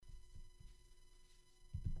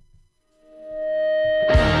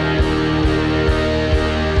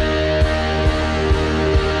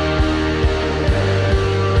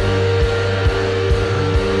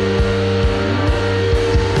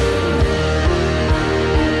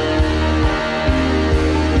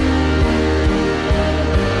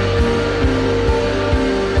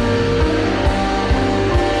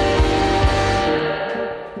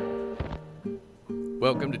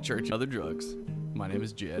Church and Other Drugs. My name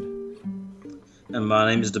is Jed. And my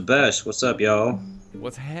name is Debesh. What's up, y'all?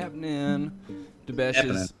 What's happening? Debesh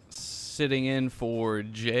is sitting in for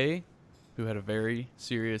Jay, who had a very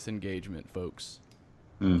serious engagement, folks.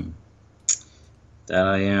 That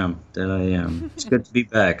I am. It's good to be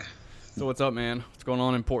back. So what's up, man? What's going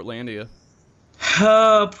on in Portlandia?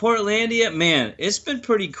 Portlandia, man, it's been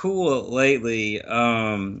pretty cool lately.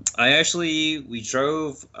 We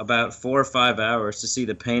drove about 4 or 5 hours to see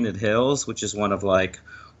the Painted Hills, which is one of like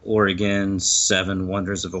Oregon's 7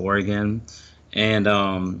 wonders of Oregon. And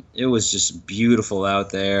it was just beautiful out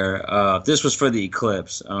there. This was for the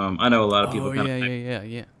eclipse. I know a lot of people.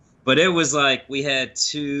 Yeah. But it was like we had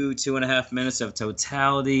 2.5 minutes of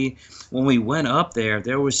totality. When we went up there,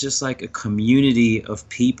 there was just like a community of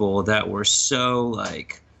people that were so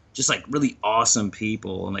like, just like really awesome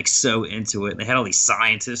people and like so into it. They had all these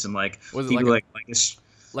scientists and like was it people like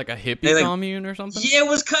a hippie commune or something? Yeah, it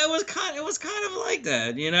was kind of like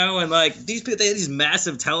that, you know. And like these people, they had these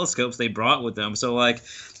massive telescopes they brought with them. So like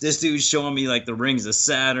this dude's showing me like the rings of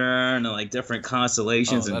Saturn and like different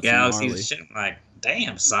constellations and galaxies and shit. I'm like,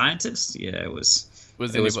 damn, scientists. Yeah, it was.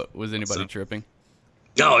 Was anybody tripping?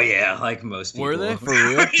 Oh yeah, like most people. Were they for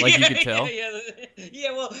real? Like you could tell.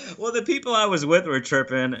 Yeah. Well, the people I was with were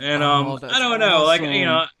tripping, and I don't know. Like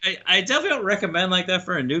I definitely don't recommend like that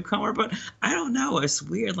for a newcomer, but I don't know. It's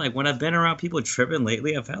weird. Like when I've been around people tripping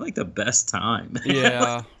lately, I've had like the best time.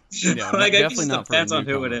 Yeah. Yeah, like definitely it just not depends for a on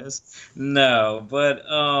who it newcomer. is. No, but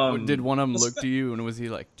did one of them look to you and was he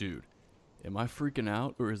like, dude, am I freaking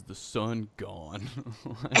out or is the sun gone?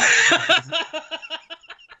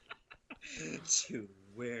 Dude,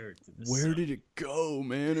 where did it go,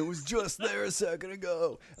 man? It was just there a second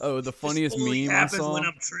ago. Oh, the funniest meme I happens saw. when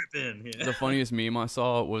I'm tripping. Yeah. The funniest meme I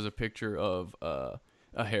saw was a picture of a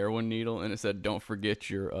heroin needle, and it said, "Don't forget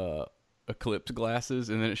your eclipse glasses,"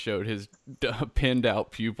 and then it showed his pinned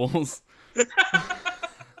out pupils.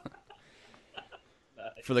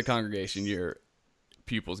 For the congregation, your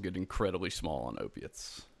pupils get incredibly small on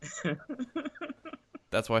opiates.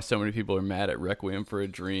 That's why so many people are mad at Requiem for a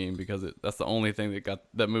Dream, because that's the only thing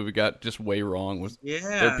that movie got just way wrong was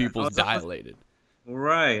their pupils dilated.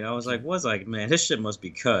 Right. I was like, man, his shit must be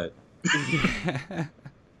cut.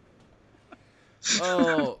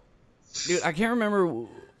 Oh, dude, I can't remember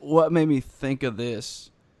what made me think of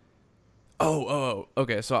this. Oh,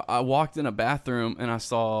 okay. So I walked in a bathroom and I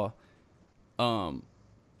saw a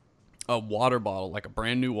water bottle, like a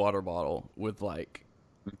brand new water bottle with like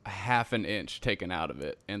a half an inch taken out of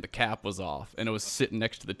it, and the cap was off, and it was sitting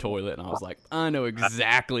next to the toilet, and I was like, I know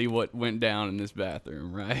exactly what went down in this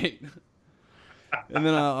bathroom, right? And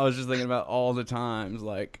then I was just thinking about all the times,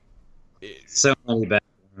 like, so many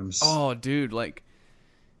bathrooms. Oh, dude, like,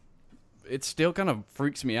 it still kind of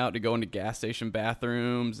freaks me out to go into gas station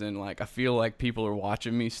bathrooms, and like I feel like people are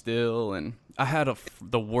watching me still. And I had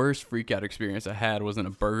the worst freak out experience I had was in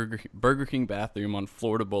a Burger King bathroom on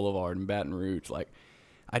Florida Boulevard in Baton Rouge. Like,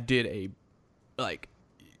 I did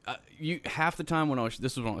half the time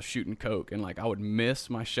this was when I was shooting coke, and like I would miss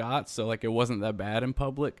my shots, so like it wasn't that bad in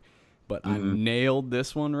public, but I nailed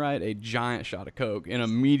this one right, a giant shot of coke, and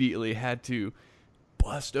immediately had to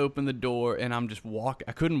bust open the door, and I'm just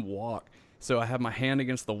I couldn't walk, so I have my hand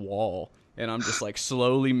against the wall, and I'm just like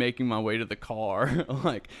slowly making my way to the car,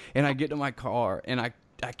 like, and I get to my car, and I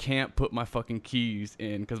can't put my fucking keys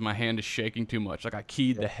in because my hand is shaking too much. Like, I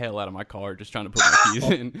keyed the hell out of my car just trying to put my keys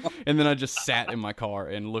in. And then I just sat in my car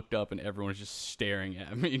and looked up, and everyone was just staring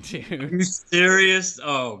at me, dude. You serious?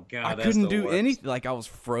 Oh, God, I couldn't do anything. Like, I was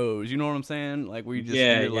froze. You know what I'm saying? Like, we just,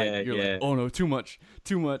 you're like, oh, no, too much.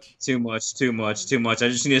 I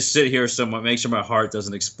just need to sit here somewhat, make sure my heart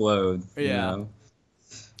doesn't explode. Yeah. You know?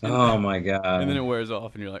 Oh, my God. And then it wears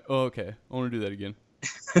off, and you're like, oh, okay, I want to do that again.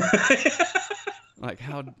 Like,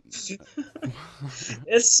 how?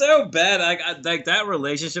 It's so bad. Like that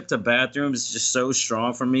relationship to bathrooms is just so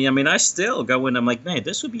strong for me. I mean, I still go in. I'm like, man,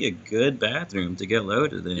 this would be a good bathroom to get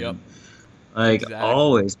loaded in. Yep. Like, exactly.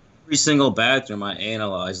 Always, every single bathroom I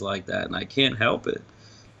analyze like that, and I can't help it.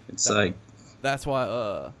 That's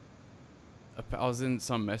why I was in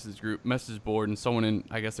some message board, and someone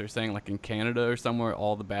I guess they're saying like in Canada or somewhere,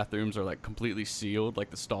 all the bathrooms are like completely sealed,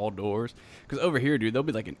 like the stall doors. Because over here, dude, there'll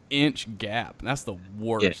be like an inch gap, and that's the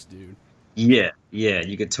worst, dude. Yeah,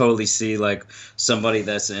 you could totally see like somebody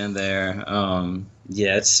that's in there.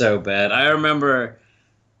 Yeah, it's so bad. I remember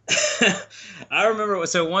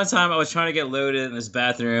so one time I was trying to get loaded in this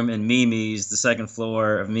bathroom in Mimi's, the second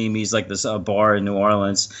floor of Mimi's, like this bar in New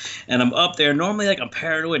Orleans. And I'm up there. Normally, like, I'm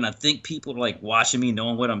paranoid and I think people are like watching me,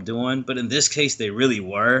 knowing what I'm doing. But in this case, they really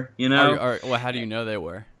were, you know? Well, how do you know they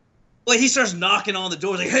were? Like, he starts knocking on the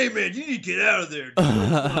door. He's like, hey, man, you need to get out of there, dude.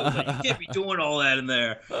 Like, you can't be doing all that in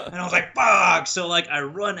there. And I was like, fuck. So, like, I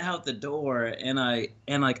run out the door, and I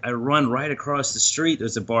run right across the street.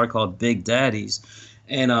 There's a bar called Big Daddy's.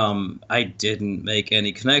 And I didn't make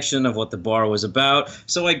any connection of what the bar was about.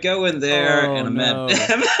 So I go in there, and I'm at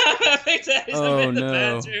Big Daddy's. I'm in the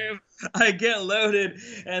bathroom. I get loaded,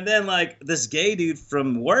 and then like this gay dude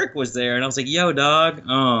from work was there, and I was like, "Yo, dog,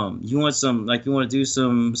 you want to do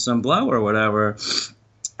some blow or whatever?"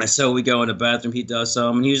 And so we go in the bathroom. He does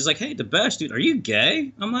some, and he was just like, "Hey, Debesh, dude, are you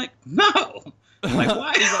gay?" I'm like, "No." I'm like,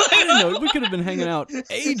 "Why?" He's like, I didn't know. We could have been hanging out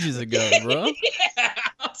ages ago, bro. Yeah,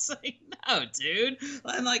 I was like, "No, dude."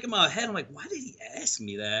 And like in my head, I'm like, "Why did he ask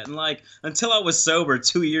me that?" And like until I was sober,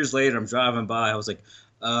 2 years later, I'm driving by, I was like,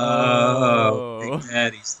 Big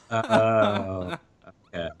Daddy's. Oh,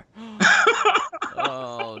 yeah.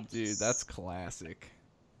 Oh, dude, that's classic.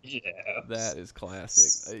 Yeah, that is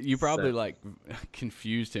classic. You probably like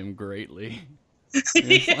confused him greatly.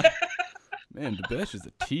 Yeah. Like, man, Debesh is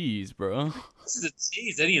a tease, bro. This is a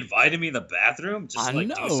tease. Then he invited me in the bathroom. Just I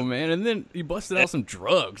know, man. And then he busted out some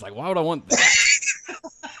drugs. Like, why would I want that?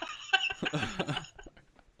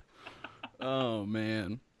 Oh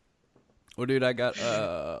man. Well, dude, I got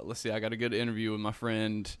let's see, I got a good interview with my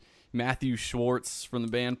friend Matthew Schwartz from the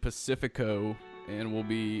band Pacifico, and we'll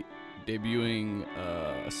be debuting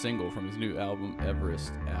a single from his new album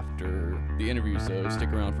Everest after the interview, so stick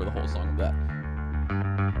around for the whole song of that.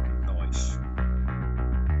 Nice.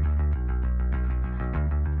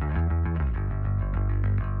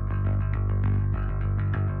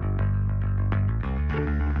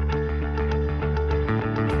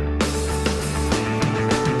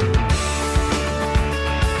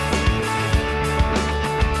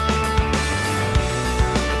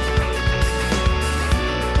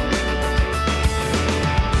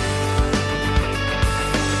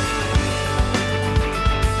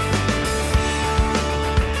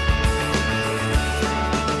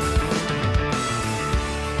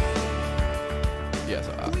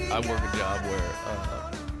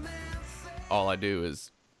 All I do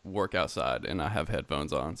is work outside, and I have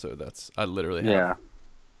headphones on, so I literally have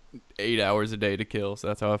 8 hours a day to kill. So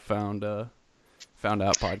that's how I found out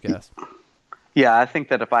podcasts. Yeah, I think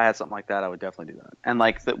that if I had something like that, I would definitely do that. And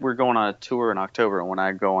like that, we're going on a tour in October, and when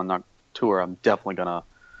I go on the tour, I'm definitely gonna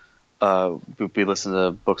be listening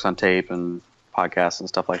to books on tape and podcasts and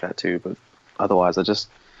stuff like that too. But otherwise, I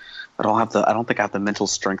don't think I have the mental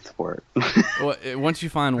strength for it. Well, once you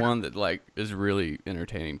find one that like is really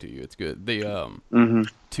entertaining to you, it's good. The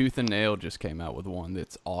Tooth and Nail just came out with one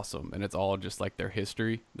that's awesome, and it's all just like their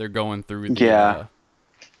history. They're going through the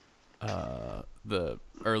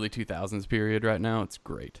early 2000s period right now. It's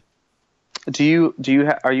great. Are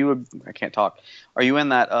you I can't talk. Are you in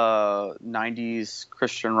that 90s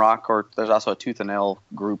Christian rock, or there's also a Tooth and Nail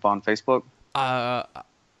group on Facebook?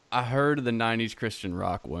 I heard the 90s Christian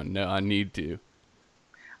rock one. No, I need to.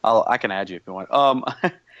 I can add you if you want.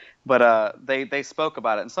 But they spoke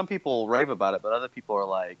about it, and some people rave about it, but other people are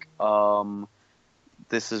like,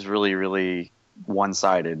 this is really, really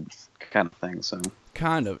one-sided kind of thing. So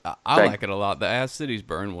kind of. I like it a lot. The As Cities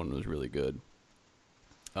Burn one was really good.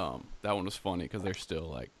 That one was funny because there's still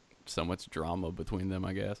like so much drama between them,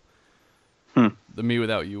 I guess. The Me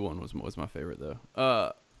Without You one was my favorite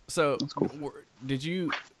though. So cool.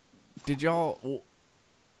 Did y'all,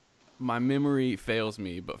 my memory fails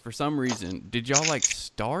me, but for some reason, did y'all like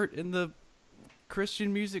start in the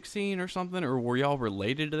Christian music scene or something, or were y'all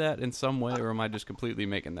related to that in some way, or am I just completely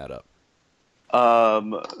making that up?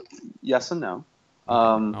 Yes and no.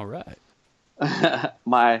 All right.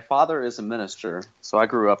 My father is a minister, so I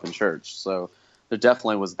grew up in church, so there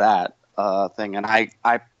definitely was that thing, and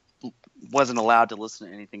I wasn't allowed to listen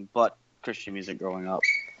to anything but Christian music growing up.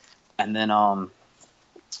 And then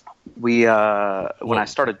when I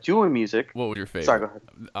started doing music, what was your favorite? Sorry, go ahead.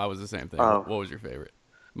 I was the same thing. What was your favorite?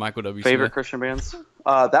 Michael W. Favorite Smith? Christian bands?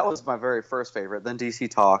 That was my very first favorite. Then DC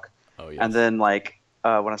Talk. Oh yes. And then like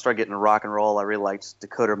when I started getting into rock and roll, I really liked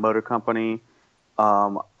Dakota Motor Company.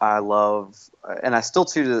 I love, and I still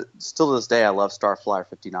to this day, I love Starflyer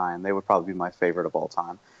 59. They would probably be my favorite of all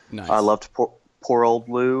time. Nice. I loved Poor Old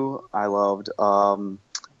Blue. I loved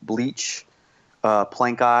Bleach,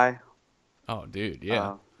 Plank Eye. Oh, dude,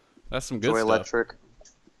 yeah. That's some good Joy stuff. Electric.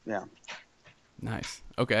 Yeah. Nice.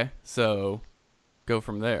 Okay, so go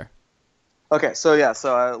from there. Okay, so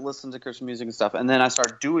I listened to Christian music and stuff, and then I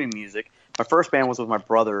started doing music. My first band was with my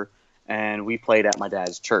brother, and we played at my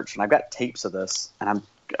dad's church. And I've got tapes of this, and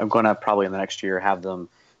I'm going to probably in the next year have them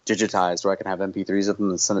digitized where I can have MP3s of them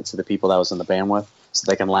and send it to the people that I was in the band with. so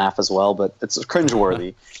they can laugh as well. But it's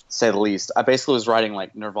cringeworthy, to say the least. I basically was writing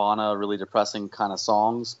like Nirvana, really depressing kind of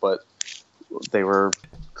songs, but they were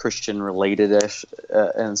Christian related-ish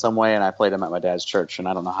in some way, and I played them at my dad's church, and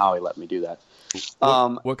I don't know how he let me do that.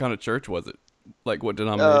 What kind of church was it? Like what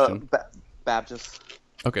denomination? Baptist.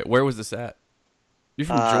 Okay, where was this at? You're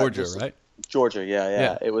from Georgia, right? Georgia,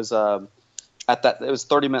 yeah. It was it was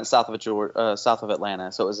 30 minutes south of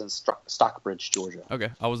Atlanta, so it was in Stockbridge, Georgia. Okay,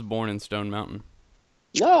 I was born in Stone Mountain.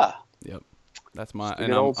 Yeah. Yep, that's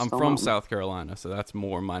I'm from South Carolina, so that's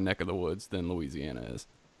more my neck of the woods than Louisiana is.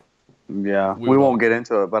 Yeah, we won't get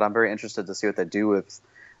into it, but I'm very interested to see what they do with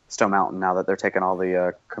Stone Mountain now that they're taking all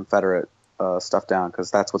the Confederate stuff down, because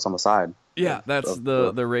that's what's on the side. Yeah, that's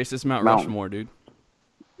the racist Mount Rushmore, dude.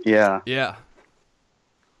 Yeah. Yeah.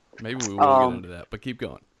 Maybe we will get into that, but keep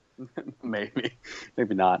going. Maybe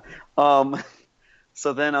not.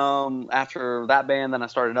 So then after that band, then I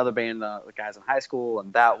started another band with guys in high school,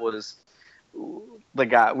 and that was the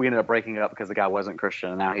guy. We ended up breaking up because the guy wasn't Christian,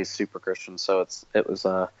 and now he's super Christian. So it was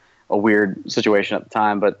a weird situation at the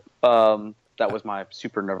time, but that was my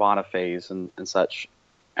super Nirvana phase and such.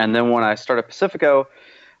 And then when I started Pacifico,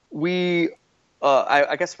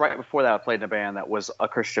 I guess right before that I played in a band that was a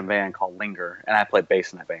Christian band called Linger, and I played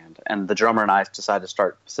bass in that band. And the drummer and I decided to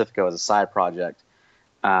start Pacifico as a side project,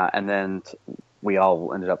 and then we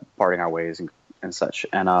all ended up parting our ways and such.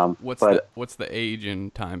 And what's the age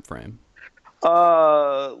and time frame?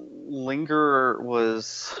 Linger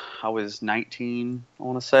I was 19, I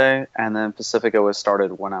want to say, and then Pacifico was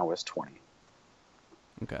started when I was 20.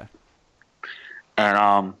 Okay.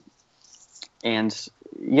 And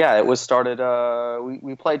yeah, it was started.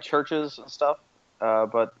 We played churches and stuff,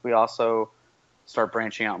 but we also started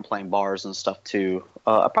branching out and playing bars and stuff too.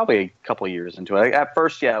 Probably a couple of years into it. At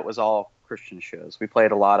first, yeah, it was all Christian shows. We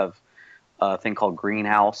played a lot of a thing called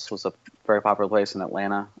Greenhouse, was a very popular place in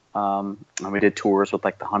Atlanta, and we did tours with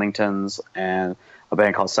like the Huntingtons and a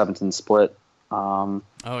band called 17 Split. Oh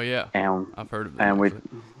yeah, and I've heard of that. And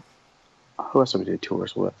who else did we do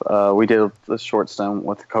tours with? We did the Schwartz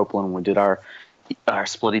with Copeland. We did our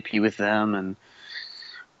split EP with them, and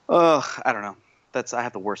I don't know. I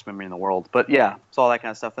have the worst memory in the world, but yeah, it's all that kind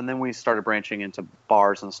of stuff. And then we started branching into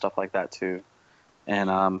bars and stuff like that too. And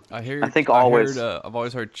I've always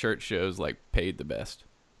heard church shows like paid the best.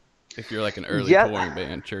 If you're like an early touring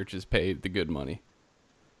band, churches paid the good money.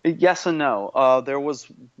 Yes and no. There was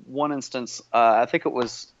one instance. I think it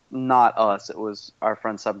was not us. It was our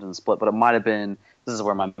friend Subton Split, but it might have been. This is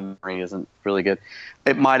where my memory isn't really good.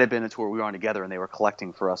 It might have been a tour we were on together, and they were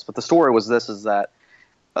collecting for us. But the story was this: is that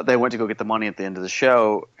they went to go get the money at the end of the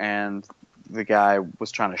show, and the guy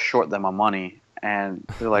was trying to short them on money. And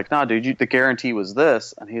they're like, "No, dude, the guarantee was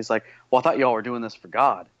this." And he's like, "Well, I thought y'all were doing this for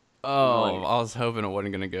God." Oh, I was hoping it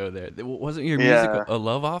wasn't going to go there. Wasn't your music a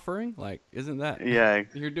love offering? Like, isn't that? Yeah.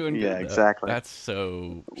 You're doing good. Yeah, exactly. That's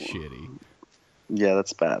so shitty. Yeah,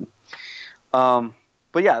 that's bad. But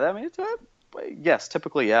yeah, I mean, yes,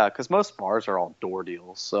 typically, yeah, because most bars are all door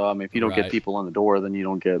deals. So, I mean, if you don't get people in the door, then you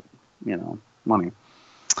don't get, money.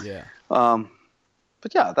 Yeah.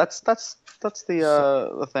 But yeah, that's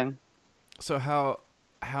the thing. So how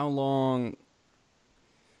long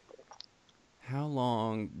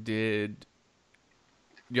did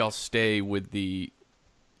y'all stay with the?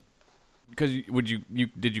 Because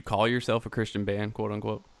did you call yourself a Christian band, quote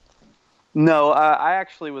unquote? No, I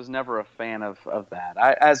actually was never a fan of that.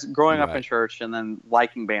 As growing up in church and then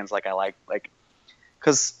liking bands like I like,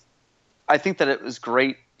 because I think that it was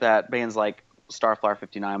great that bands like Starflyer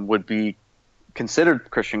 59 would be considered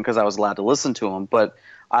Christian because I was allowed to listen to them, but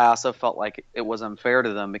I also felt like it was unfair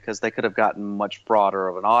to them because they could have gotten much broader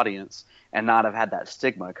of an audience and not have had that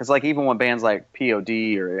stigma. Because like even when bands like POD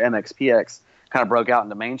or MXPX kind of broke out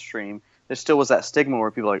into mainstream, there still was that stigma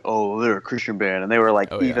where people were like, oh, they're a Christian band, and they were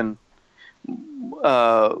like I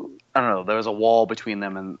don't know, there was a wall between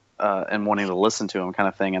them and wanting to listen to them kind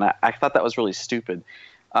of thing. And I thought that was really stupid.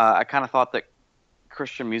 I kind of thought that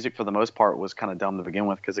Christian music for the most part was kind of dumb to begin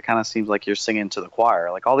with because it kind of seems like you're singing to the choir.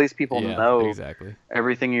 Like all these people know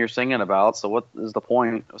everything you're singing about, so what is the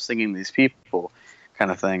point of singing these people kind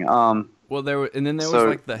of thing. Well, there was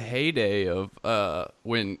like the heyday of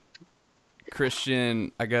when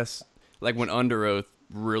Christian, I guess, like when Under Oath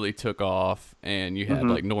really took off and you had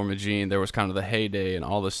like Norma Jean, there was kind of the heyday, and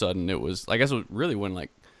all of a sudden it was, I guess it was really when like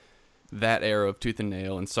that era of Tooth and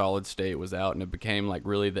Nail and Solid State was out, and it became like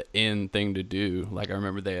really the in thing to do. Like I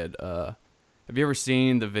remember they had have you ever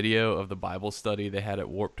seen the video of the Bible study they had at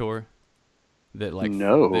Warped Tour that like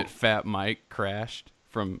that Fat Mike crashed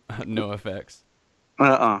from NoFX?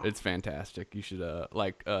 It's fantastic. You should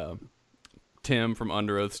Tim from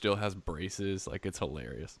Under Oath still has braces. Like, it's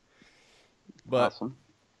hilarious. But,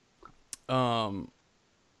 awesome.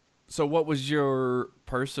 So what was your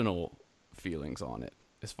personal feelings on it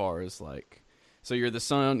as far as like, so you're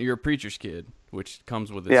a preacher's kid, which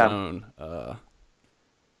comes with its own,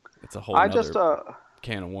 it's a whole other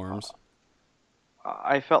can of worms.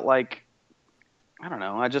 I felt like, I don't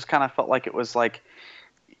know, I just kind of felt like it was like,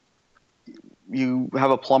 you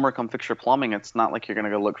have a plumber come fix your plumbing. It's not like you're going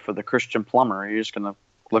to go look for the Christian plumber. You're just going to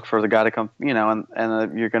look for the guy to come, and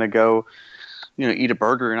you're going to go, eat a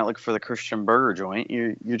burger. You're not looking for the Christian burger joint.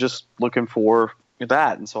 You're just looking for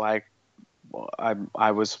that. And so I'm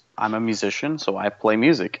a musician, so I play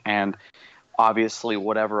music, and obviously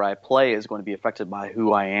whatever I play is going to be affected by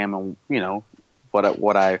who I am and,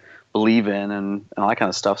 what I believe in and all that kind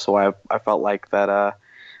of stuff. So I felt like that,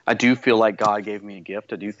 I do feel like God gave me a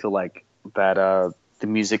gift. I do feel like that the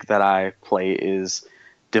music that I play is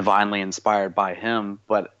divinely inspired by Him,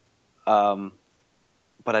 but I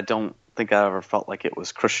don't think I ever felt like it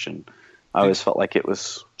was Christian. I always felt like it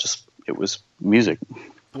was music.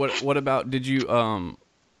 What about, did you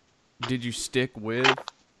stick with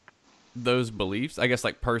those beliefs? I guess,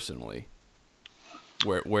 like, personally,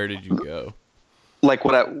 where did you go? Like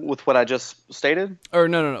what I just stated? Or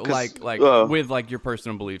no. Like with like your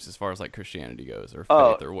personal beliefs as far as like Christianity goes, or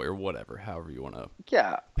faith, or whatever, however you want to.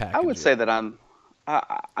 Yeah, I would say that I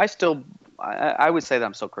would say that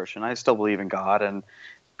I'm still Christian. I still believe in God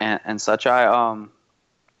and such. I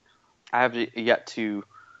have yet to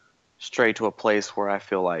stray to a place where I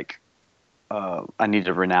feel like I need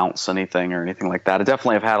to renounce anything or anything like that. I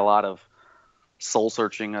definitely have had a lot of soul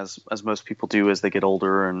searching, as most people do as they get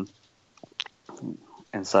older and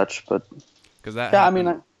such, but because that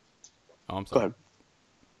happened. I'm sorry. Go ahead.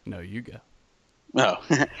 No, you go. No.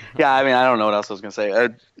 Yeah, I don't know what else I was gonna say.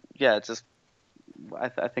 Yeah, it's just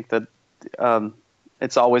I think that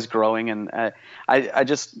it's always growing, and I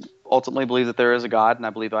just ultimately believe that there is a God, and I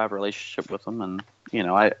believe I have a relationship with Him, and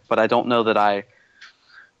but I don't know that I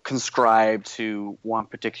conscribe to one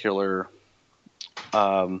particular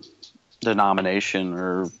denomination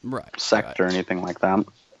or sect or anything like that.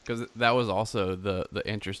 Because that was also the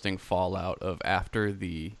interesting fallout of after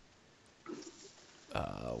the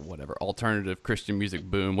whatever alternative Christian music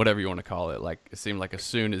boom, whatever you want to call it. Like, it seemed like as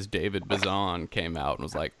soon as David Bazan came out and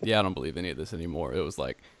was like, "Yeah, I don't believe any of this anymore," it was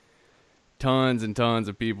like tons and tons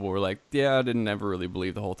of people were like, "Yeah, I didn't ever really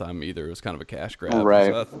believe the whole time either. It was kind of a cash grab."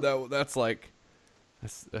 Right. So that's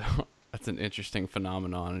an interesting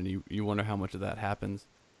phenomenon, and you wonder how much of that happens.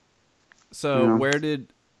 So where'd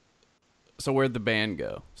the band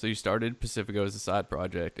go? So you started Pacifico as a side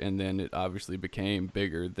project, and then it obviously became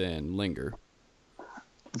bigger than Linger.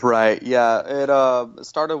 Right. Yeah. It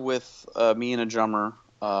started with me and a drummer.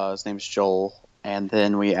 His name's Joel, and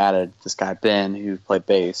then we added this guy Ben who played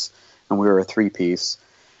bass, and we were a 3-piece.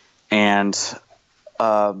 And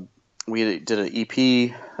we did an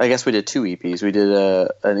EP. I guess we did 2 EPs. We did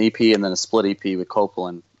an EP and then a split EP with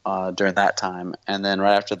Copeland during that time, and then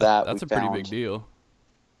right after that, that's a pretty big deal.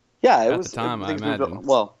 Yeah, it was at the time. I imagine.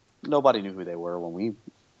 Well, nobody knew who they were when we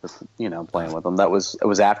were, playing with them. It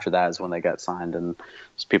was after that is when they got signed and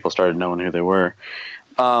people started knowing who they were.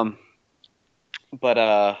 But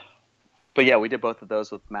yeah, we did both of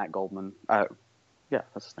those with Matt Goldman. Yeah,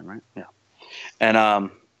 that's his name, right? Yeah.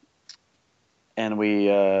 And we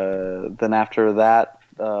then after that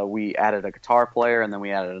we added a guitar player, and then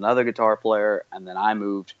we added another guitar player, and then I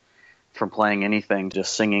moved from playing anything to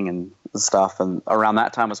just singing and stuff. And around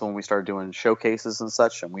that time was when we started doing showcases and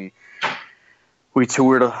such, and we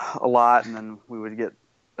toured a lot, and then we would get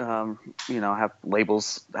have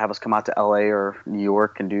labels have us come out to LA or New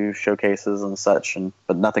York and do showcases and such,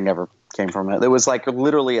 but nothing ever came from it. It was like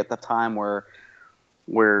literally at the time where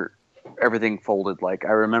everything folded. Like,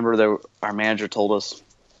 I remember our manager told us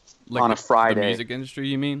on a Friday. The music industry,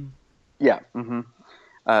 you mean? Yeah. Mm-hmm.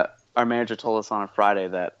 Our manager told us on a Friday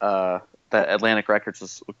that Atlantic Records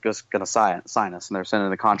was going to sign us, and they're sending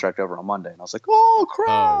the contract over on Monday. And I was like, "Oh crap!"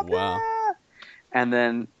 Oh wow! Yeah. And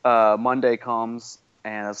then Monday comes,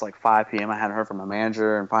 and it's like 5 p.m. I hadn't heard from my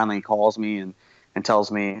manager, and finally he calls me and tells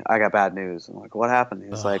me I got bad news. I'm like, "What happened?"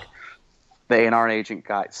 He's like, "The A&R agent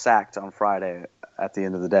got sacked on Friday at the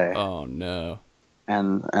end of the day." Oh no!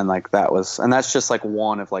 And like that's just like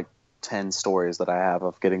one of like 10 stories that I have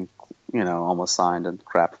of getting almost signed and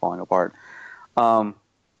crap falling apart.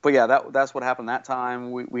 But yeah, that's what happened that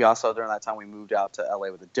time. We also, during that time, we moved out to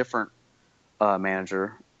LA with a different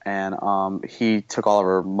manager, and he took all of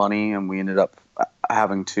our money, and we ended up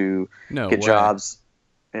having to get jobs.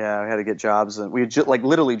 Yeah, we had to get jobs, and we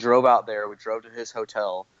literally drove out there. We drove to his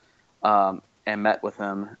hotel, and met with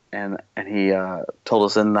him, and he told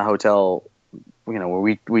us in the hotel,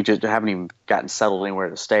 where we just haven't even gotten settled anywhere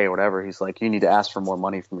to stay or whatever. He's like, you need to ask for more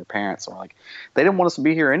money from your parents. And we're like, they didn't want us to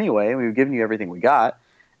be here anyway. We've given you everything we got.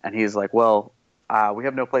 And he's like, well, we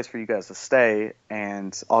have no place for you guys to stay,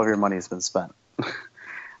 and all of your money has been spent.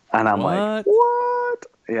 And I'm like, what?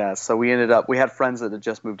 Yeah, so we had friends that had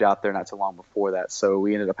just moved out there not too long before that. So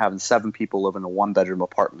we ended up having 7 people live in a 1-bedroom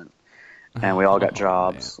apartment, and we all got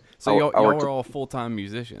jobs. Man. So y'all were all full-time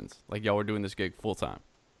musicians? Like, y'all were doing this gig full-time?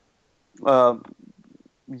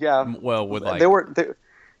 Yeah. Well, with like... There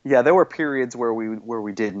were periods where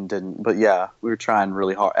we didn't. But yeah, we were trying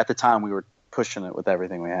really hard. At the time, we were pushing it with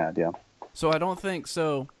everything we had, yeah. So I don't think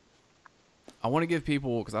so. I want to give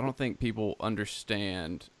people, because I don't think people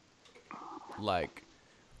understand, like,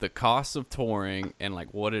 the cost of touring and,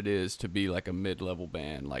 like, what it is to be, like, a mid-level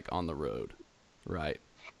band, like, on the road, right?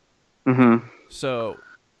 Mm-hmm. So,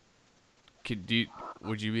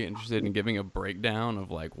 would you be interested in giving a breakdown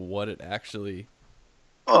of, like, what it actually...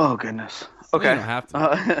 Oh, goodness. Okay. You don't have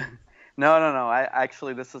to. No. I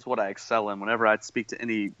actually, this is what I excel in. Whenever I speak to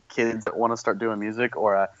any kids that want to start doing music,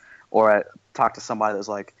 or I talk to somebody that's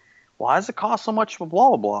like, why does it cost so much for blah,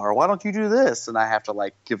 blah, blah, or why don't you do this? And I have to,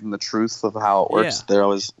 like, give them the truth of how it works. Yeah. They're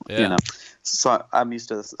always, So I'm used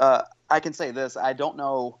to this. I can say this. I don't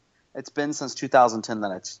know. It's been since 2010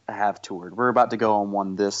 that I have toured. We're about to go on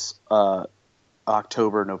one this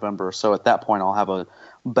October, November. So at that point, I'll have a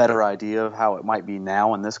better idea of how it might be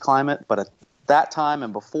now in this climate. But at that time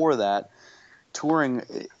and before that, touring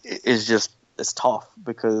is it's tough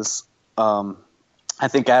because I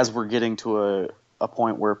think as we're getting to a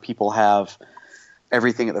point where people have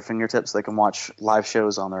everything at their fingertips, they can watch live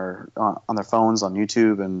shows on their phones, on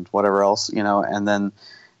YouTube, and whatever else, and then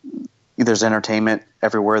there's entertainment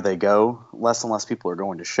everywhere they go. Less and less people are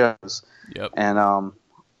going to shows. Yep. And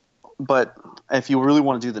but if you really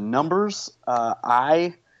want to do the numbers,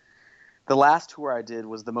 the last tour I did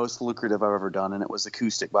was the most lucrative I've ever done, and it was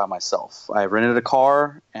acoustic by myself. I rented a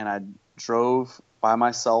car and I drove by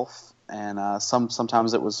myself, and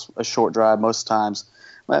sometimes it was a short drive. Most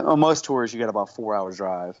tours you get about 4 hours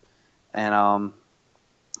drive, and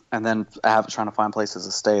then trying to find places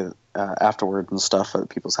to stay afterward and stuff at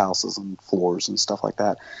people's houses and floors and stuff like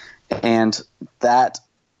that. And that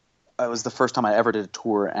was the first time I ever did a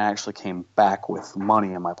tour and actually came back with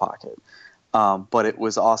money in my pocket. But it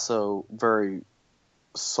was also very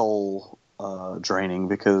soul draining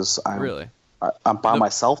because I'm by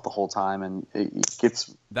myself the whole time, and it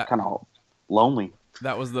gets kind of lonely.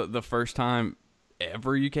 That was the first time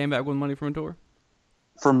ever you came back with money from a tour?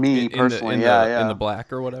 For me personally, in the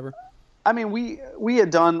black or whatever? I mean, we had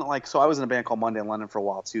done, so I was in a band called Monday in London for a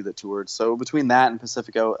while too that toured. So between that and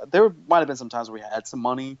Pacifico, there might have been some times where we had some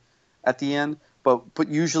money at the end, but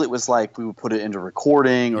usually it was like we would put it into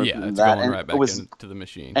recording or it's that, going and right back into the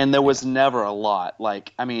machine. And there was never a lot.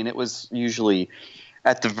 It was usually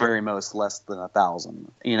at the very most less than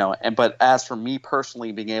 1,000. But as for me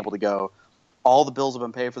personally, being able to go, all the bills have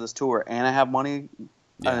been paid for this tour, and I have money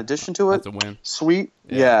in addition to it. That's a win. Sweet.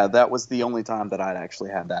 Yeah, that was the only time that I'd actually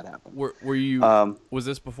had that happen. Were you? Was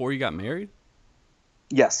this before you got married?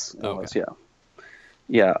 Yes, it was.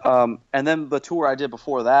 Yeah. And then the tour I did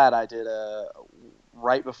before that, I did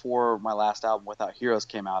right before my last album, Without Heroes,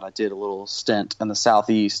 came out. I did a little stint in the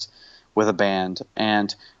Southeast with a band,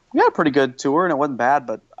 and we had a pretty good tour, and it wasn't bad.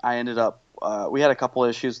 But I ended up we had a couple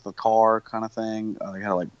of issues with the car, kind of thing. We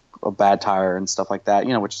had a bad tire and stuff like that,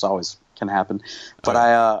 which is always can happen. But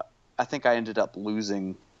I think I ended up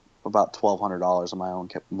losing about $1,200 of my own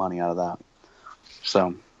money out of that.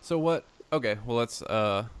 So what? Okay, well let's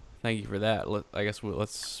thank you for that.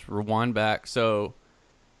 Let's rewind back. So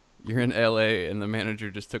you're in LA and the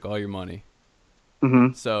manager just took all your money.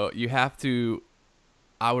 Mm-hmm. So you have to.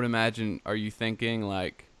 I would imagine. Are you thinking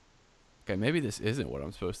like, okay, maybe this isn't what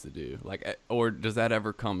I'm supposed to do? Or does that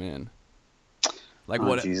ever come in?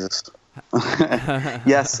 What? Jesus.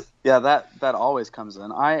 Yes. Yeah. That always comes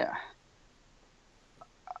in. I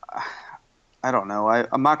don't know.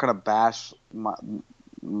 I'm not gonna bash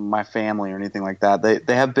my family or anything like that.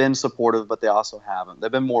 They have been supportive, but they also haven't.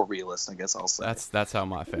 They've been more realist, I guess I'll say. That's how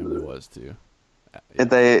my family was too.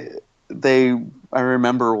 Yeah. I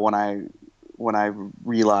remember when I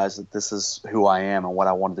realized that this is who I am and what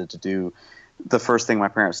I wanted to do, the first thing my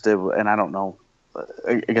parents did, and I don't know,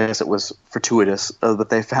 I guess it was fortuitous, that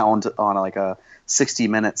they found on a 60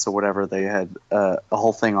 Minutes or whatever, they had a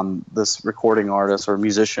whole thing on this recording artist or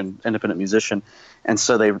independent musician, and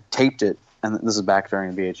so they taped it, and this is back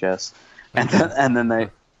during VHS, and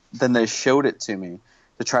then they showed it to me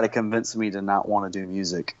to try to convince me to not want to do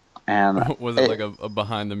music, And Was it like a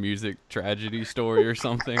behind the music tragedy story or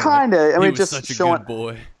something? Kind of. Like, I mean, he was just such a showing. good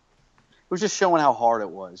boy. It was just showing how hard it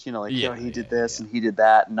was, you know, like, Yeah, he did yeah, this yeah. and he did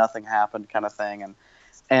that, and nothing happened, kind of thing.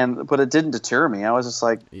 But it didn't deter me. I was just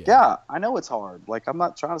like, Yeah. yeah, I know it's hard. Like, I'm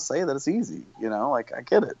not trying to say that it's easy, you know, like, I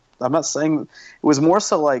get it. I'm not saying. It was more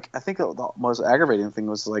so like, I think the most aggravating thing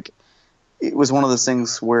was like, it was one of those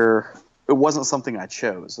things where it wasn't something I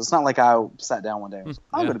chose. It's not like I sat down one day and was,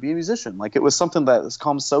 I'm going to be a musician. Like, it was something that has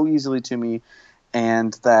come so easily to me,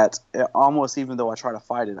 and that almost, even though I try to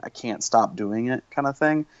fight it, I can't stop doing it, kind of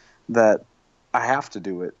thing, that I have to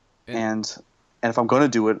do it. And if I'm going to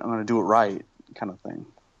do it, I'm going to do it right, kind of thing.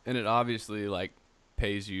 And it obviously like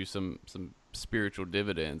pays you some spiritual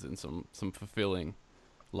dividends and some fulfilling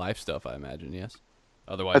life stuff, I imagine. Yes.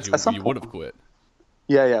 Otherwise, you would have quit.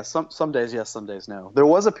 Yeah. Some days yes, some days no. There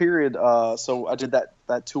was a period. So I did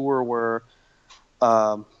that tour where,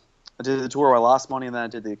 I did the tour where I lost money, and then I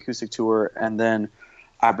did the acoustic tour, and then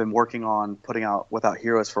I've been working on putting out Without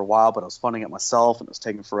Heroes for a while, but I was funding it myself, and it was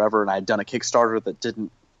taking forever. And I had done a Kickstarter that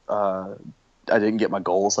didn't. I didn't get my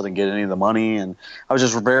goals. So I didn't get any of the money, and I was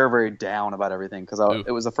just very, very down about everything because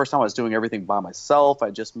it was the first time I was doing everything by myself.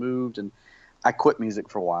 I just moved, and I quit music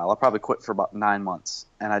for a while. I probably quit for about 9 months,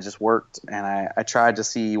 and I just worked, and I tried to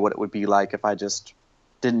see what it would be like if I just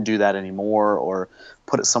didn't do that anymore or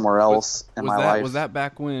put it somewhere else in my life. Was that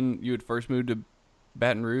back when you had first moved to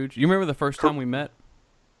Baton Rouge? You remember the first time we met?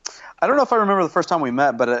 I don't know if I remember the first time we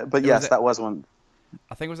met, but yes, that was when.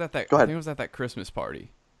 I think it was at that. Go ahead. I think it was at that Christmas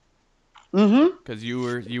party. Mm-hmm. Because you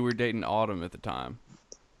were dating Autumn at the time.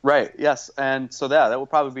 Right. Yes. And so that would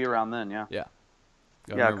probably be around then. Yeah. Yeah.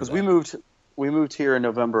 Yeah. Because we moved here in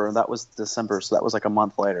November, and that was December, so that was like a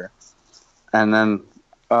month later. And then,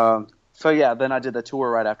 so yeah, then I did the tour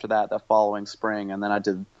right after that following spring, and then I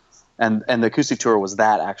did, and the acoustic tour was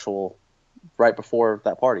that actual right before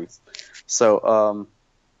that party. So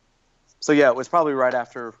so yeah, it was probably right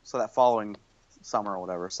after, so that following summer or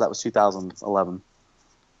whatever. So that was 2011.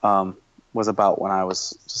 Was about when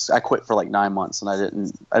I quit for like 9 months, and I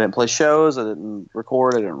didn't play shows, I didn't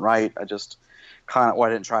record, I didn't write. I just I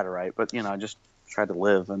didn't try to write, but I just tried to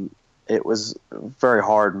live, and it was a very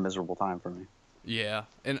hard and miserable time for me. Yeah.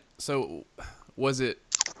 And so was it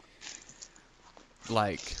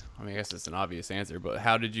like, I mean, I guess it's an obvious answer, but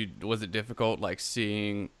was it difficult like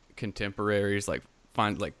seeing contemporaries, like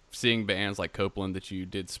seeing bands like Copeland that you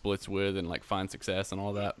did splits with and like find success and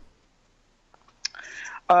all that?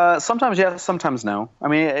 Sometimes yes, sometimes no. I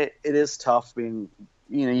mean, it is tough being,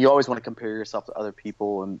 you always want to compare yourself to other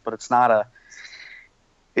people, but it's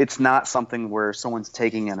not something where someone's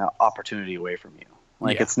taking an opportunity away from you.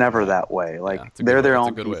 Like, it's never that way. Like, they're their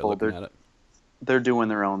own people. They're doing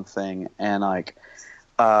their own thing. And like,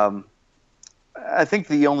 I think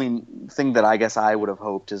the only thing that I guess I would have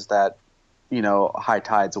hoped is that, high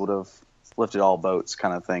tides would have lifted all boats,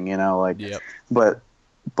 kind of thing, like, yep. But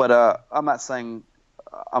I'm not saying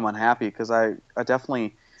I'm unhappy, because I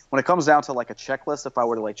definitely, when it comes down to like a checklist, if I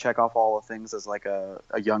were to like check off all the things as like a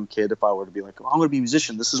young kid, if I were to be like, I'm going to be a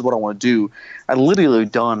musician, this is what I want to do, I literally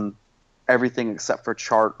done everything except for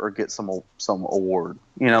chart or get some award,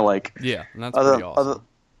 like, yeah, and that's pretty awesome.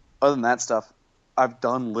 Other than that stuff, I've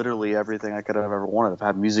done literally everything I could have ever wanted. I've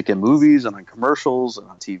had music in movies and on commercials and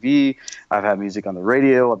on TV. I've had music on the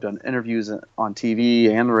radio. I've done interviews on TV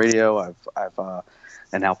and radio. I've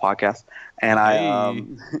and now podcasts. And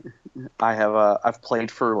I've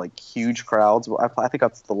played for like huge crowds. I think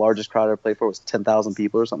the largest crowd I ever played for was 10,000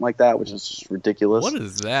 people or something like that, which is just ridiculous. What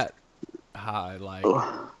is that high like?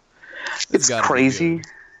 It's crazy.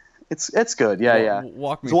 It's good. Yeah.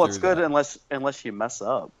 Walk me through. Well, it's that. good unless you mess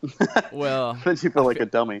up. Well, then you feel like a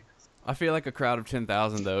dummy. I feel like a crowd of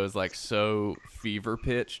 10,000 though is like so fever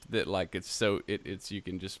pitched that like it's you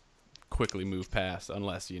can just quickly move past,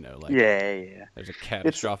 unless there's a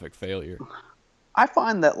catastrophic failure. I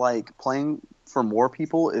find that like playing for more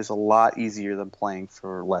people is a lot easier than playing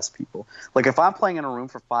for less people. Like, if I'm playing in a room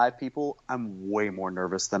for 5 people, I'm way more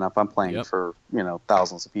nervous than if I'm playing for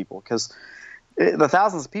thousands of people, because the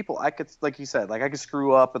thousands of people, I could, like you said, like I could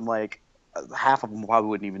screw up, and like half of them probably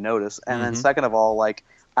wouldn't even notice. And then second of all, like,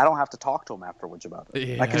 I don't have to talk to them afterwards about it.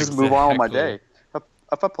 Yeah, I can just move on with my day.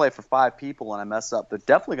 If I play for 5 people and I mess up, they're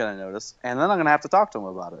definitely going to notice, and then I'm going to have to talk to them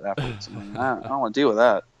about it afterwards. I mean, I don't want to deal with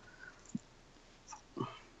that.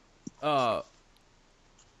 Oh,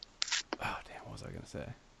 damn, what was I going to say?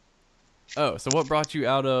 Oh, so what brought you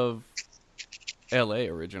out of LA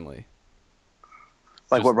originally?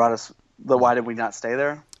 Like, what brought us? Why did we not stay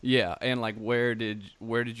there? Yeah, and like where did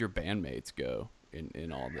your bandmates go?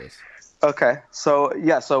 in all this? Okay,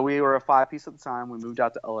 so we were a 5-piece at the time. We moved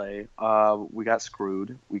out to LA. We got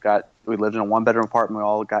screwed. We lived in a 1-bedroom apartment. We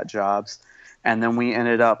all got jobs, and then we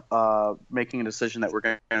ended up making a decision that we're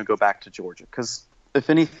going to go back to Georgia. Because if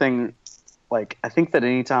anything, like I think that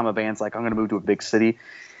anytime a band's like, I'm going to move to a big city,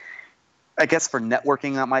 I guess for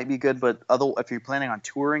networking that might be good, but if you're planning on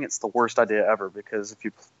touring, it's the worst idea ever, because if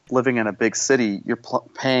you're living in a big city, you're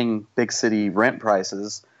paying big city rent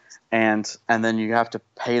prices, and then you have to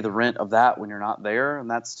pay the rent of that when you're not there, and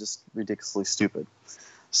that's just ridiculously stupid.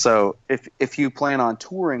 So if you plan on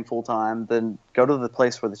touring full time, then go to the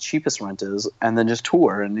place where the cheapest rent is, and then just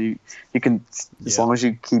tour, and you can, as long as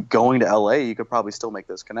you keep going to LA, you could probably still make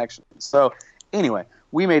those connections. So anyway,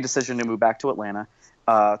 we made a decision to move back to Atlanta.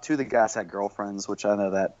 Two of the guys had girlfriends, which I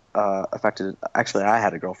know that affected. Actually, I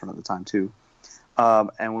had a girlfriend at the time too,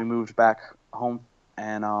 and we moved back home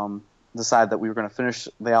and decided that we were going to finish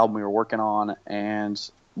the album we were working on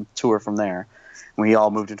and tour from there. We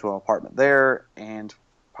all moved into an apartment there and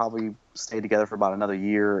probably stayed together for about another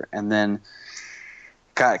year, and then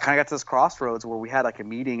kind of got to this crossroads where we had like a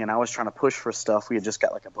meeting, and I was trying to push for stuff. We had just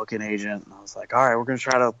got like a booking agent, and I was like, all right, we're going to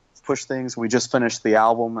try to push things. We just finished the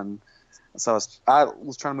album, and so I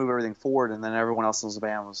was trying to move everything forward, and then everyone else in the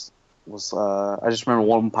band was I just remember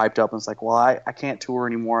one of them piped up and was like, well, I can't tour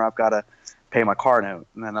anymore. I've got to pay my car note.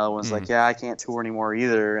 And then the other one's like, yeah, I can't tour anymore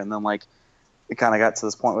either. And then like it kind of got to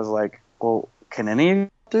this point where it was like, well, can any of you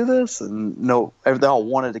do this? And no, they all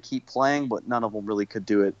wanted to keep playing, but none of them really could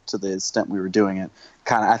do it to the extent we were doing it.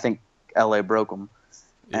 Kind of, I think LA broke them.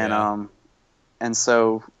 Yeah. And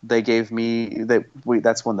so they gave me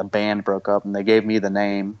that's when the band broke up, and they gave me the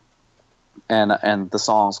name and the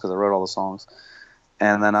songs, because I wrote all the songs,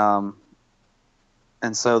 and then I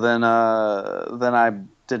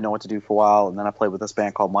didn't know what to do for a while, and then I played with this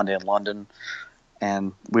band called Monday in London,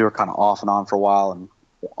 and we were kind of off and on for a while, and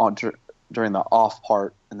during the off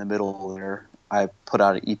part in the middle there, I put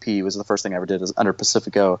out an EP. It was the first thing I ever did, is under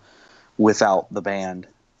Pacifico without the band,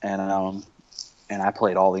 and I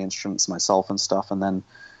played all the instruments myself and stuff, and then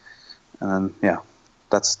yeah,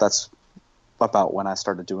 that's about when I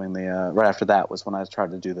started doing the right after that was when I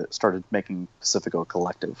started making Pacifico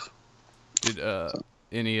Collective. Did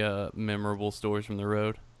any memorable stories from the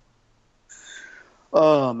road?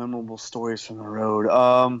 Memorable stories from the road.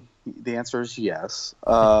 The answer is yes.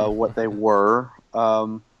 What they were,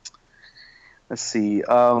 let's see.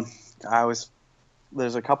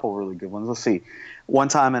 There's a couple really good ones. Let's see. One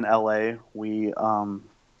time in LA, we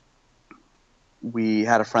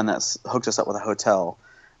had a friend that hooked us up with a hotel.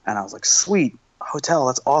 And I was like, sweet, hotel,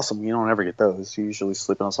 that's awesome. You don't ever get those. You usually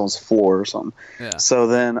sleep on someone's floor or something. Yeah. So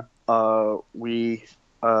then we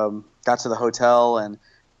got to the hotel, and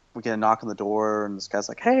we get a knock on the door, and this guy's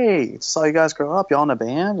like, hey, saw you guys grow up. Y'all in a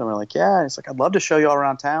band? And we're like, yeah. And he's like, I'd love to show you all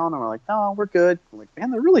around town. And we're like, no, we're good. I'm like, man,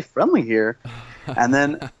 they're really friendly here. and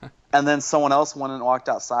then someone else went and walked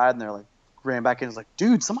outside, and they're like, ran back in and was like,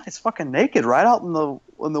 dude, somebody's fucking naked right out in the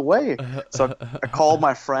way. So I called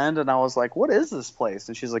my friend, and I was like, what is this place?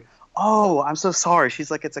 And she's like, oh, I'm so sorry. She's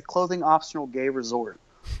like, it's a clothing optional gay resort.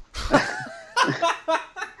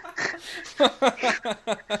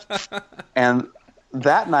 And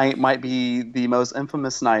that night might be the most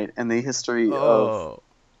infamous night in the history of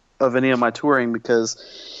any of my touring,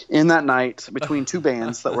 because in that night, between two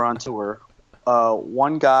bands that were on tour,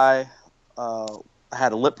 one guy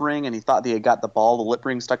had a lip ring, and he thought he had got the lip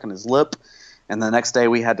ring stuck in his lip, and the next day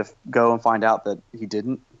we had to go and find out that he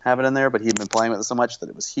didn't have it in there, but he'd been playing with it so much that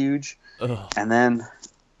it was huge. Ugh. And then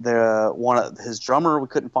his drummer, we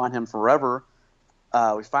couldn't find him forever.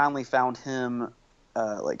 We finally found him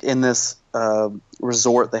like in this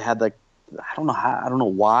resort. They had like, I don't know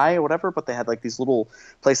why or whatever, but they had like these little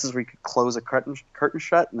places where you could close a curtain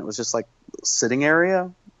shut, and it was just like a sitting area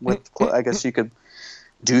with I guess you could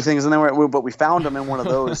do things in there, but we found him in one of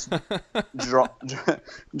those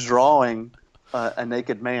drawing a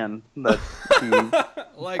naked man that he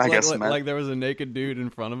like there was a naked dude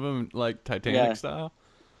in front of him, like Titanic style.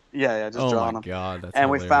 Yeah, just drawing him. Oh my god, that's and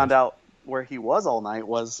hilarious. We found out where he was all night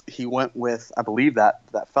was he went with, I believe,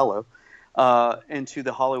 that fellow into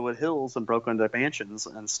the Hollywood Hills and broke into mansions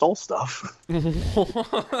and stole stuff.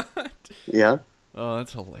 What? Yeah. Oh,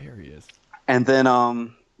 that's hilarious. And then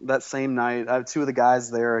that same night, two of the guys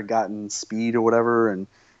there had gotten speed or whatever,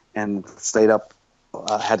 and stayed up,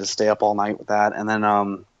 had to stay up all night with that. And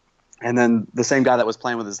then the same guy that was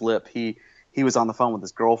playing with his lip, he was on the phone with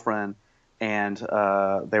his girlfriend, and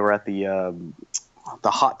they were at the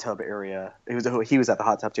hot tub area. He was at the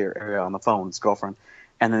hot tub area on the phone with his girlfriend,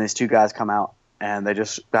 and then these two guys come out, and they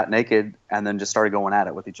just got naked and then just started going at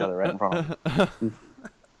it with each other right in front of them.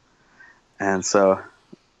 And so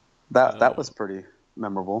that was pretty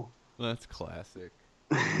memorable. That's classic.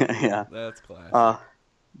 Yeah. That's classic.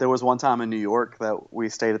 There was one time in New York that we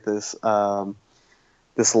stayed at this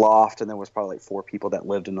this loft, and there was probably like 4 people that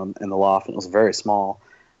lived in the loft, and it was very small.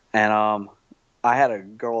 And I had a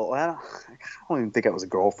girl. I don't even think it was a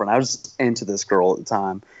girlfriend. I was into this girl at the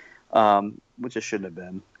time, which it shouldn't have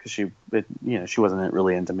been because she wasn't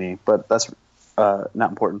really into me. But that's not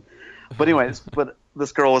important. But anyways, but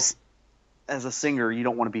this girl was. As a singer, you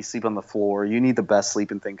don't want to be sleeping on the floor. You need the best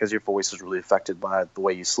sleeping thing because your voice is really affected by the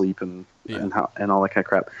way you sleep and all that kind of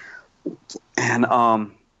crap.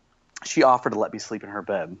 And she offered to let me sleep in her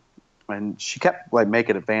bed, and she kept like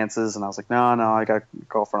making advances, and I was like, no, I got a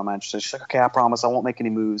girlfriend, I'm not interested. She's like, okay, I promise I won't make any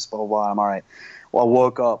moves, blah blah blah. I'm all right. Well, I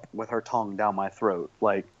woke up with her tongue down my throat,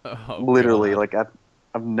 like literally, like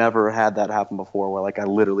I've never had that happen before, where like I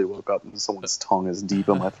literally woke up and someone's tongue is deep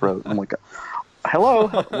in my throat. I'm like, hello,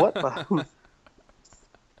 what the?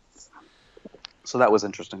 So that was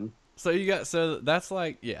interesting. So that's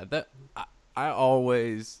like, yeah, that I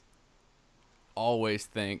always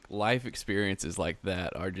think life experiences like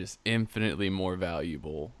that are just infinitely more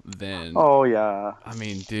valuable than. Oh yeah. I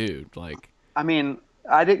mean, dude, like. I mean,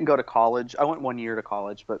 I didn't go to college. I went 1 year to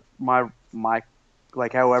college, but my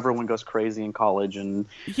like how everyone goes crazy in college and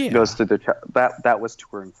goes through that was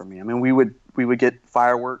touring for me. I mean, we would get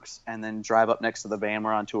fireworks and then drive up next to the van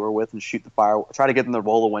we're on tour with and shoot the try to get them to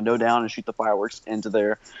roll the window down and shoot the fireworks into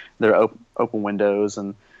their open windows,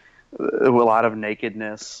 and a lot of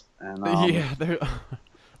nakedness and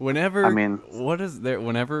whenever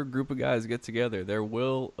a group of guys get together, there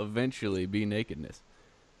will eventually be nakedness.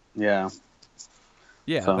 Yeah.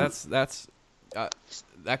 So. That's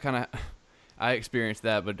that kind of. I experienced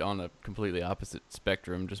that, but on a completely opposite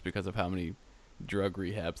spectrum, just because of how many drug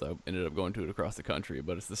rehabs I ended up going to across the country.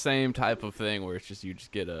 But it's the same type of thing where it's just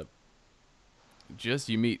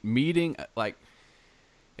you meeting like.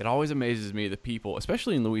 It always amazes me the people,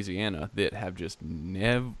 especially in Louisiana, that have just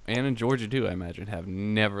never, and in Georgia too, I imagine, have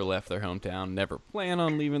never left their hometown, never plan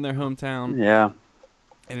on leaving their hometown. Yeah.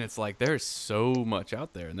 And it's like there's so much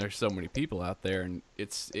out there, and there's so many people out there, and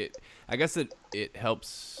I guess it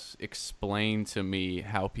helps explain to me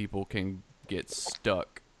how people can get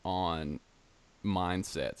stuck on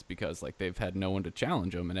mindsets because like they've had no one to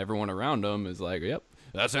challenge them, and everyone around them is like, "Yep,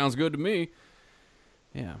 that sounds good to me."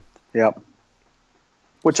 Yeah. Yep.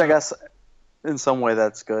 Which I guess in some way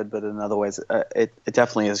that's good, but in other ways it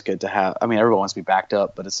definitely is good to have. I mean, everyone wants to be backed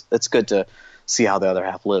up, but it's good to see how the other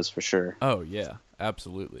half lives for sure. Oh yeah.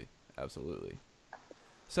 Absolutely.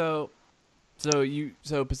 So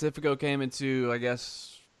Pacifico came into, I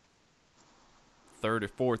guess, 3rd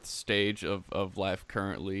or 4th stage of life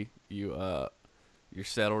currently. You're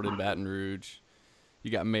settled in Baton Rouge.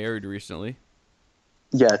 You got married recently.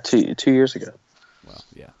 Yeah, 2 years ago. Well,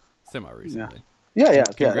 yeah, semi-recently. Yeah.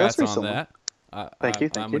 Congrats that's on that. Thank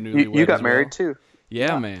you. I'm a newlywed you got as married well. too.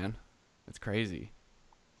 Yeah, man. It's crazy.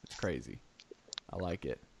 I like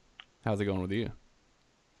it. How's it going with you?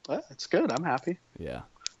 Well, it's good. I'm happy. Yeah.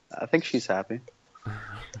 I think she's happy.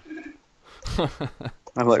 I'm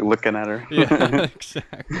like looking at her. Yeah,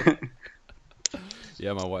 exactly.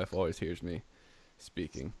 Yeah, my wife always hears me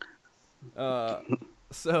speaking.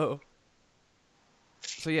 So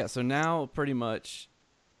now pretty much,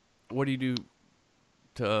 what do you do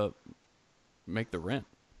to make the rent?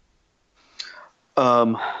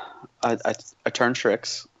 I turn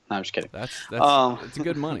tricks. No, I'm just kidding. That's it's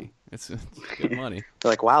good money. It's good money. They're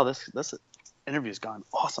like, wow, this interview's gone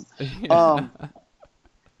awesome. Yeah.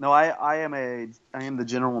 No, I am the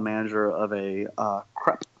general manager of a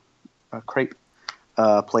crepe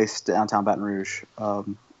place downtown Baton Rouge.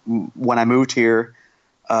 When I moved here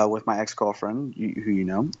with my ex-girlfriend, who you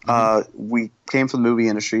know, we came from the movie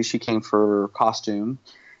industry. She came for costume,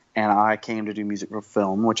 and I came to do music for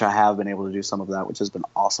film, which I have been able to do some of that, which has been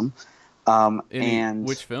awesome. And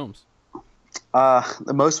which films?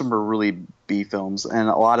 Most of them are really B films, and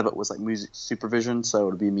a lot of it was like music supervision. So it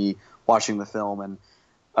would be me watching the film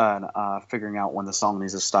and figuring out when the song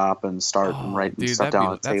needs to stop and start and writing stuff down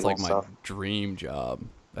on the table. That's like my dream job.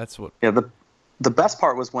 That's what. Yeah, the best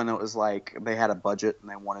part was when it was like they had a budget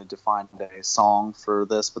and they wanted to find a song for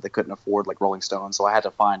this, but they couldn't afford like Rolling Stones, so I had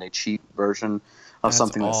to find a cheap version of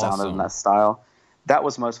something that sounded in that style. That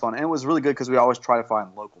was most fun, and it was really good because we always try to find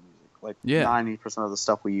local music. Like 90% of the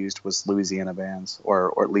stuff we used was Louisiana bands,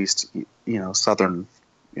 or at least southern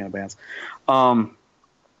bands. But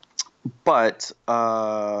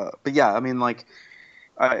yeah, I mean, like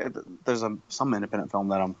there's some independent film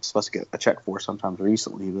that I'm supposed to get a check for sometime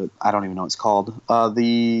recently, but I don't even know what it's called.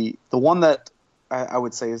 The one that I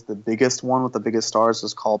would say is the biggest one with the biggest stars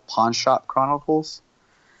is called Pawn Shop Chronicles,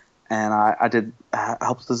 and I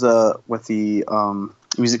helped with the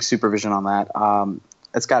music supervision on that.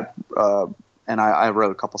 It's got and I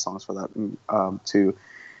wrote a couple songs for that too,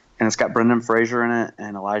 and it's got Brendan Fraser in it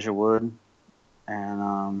and Elijah Wood,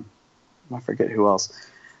 and I forget who else,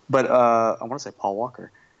 but I want to say Paul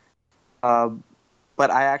Walker. But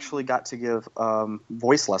I actually got to give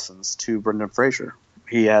voice lessons to Brendan Fraser.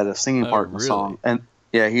 He had a singing part in the song, and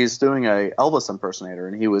yeah, he's doing a Elvis impersonator,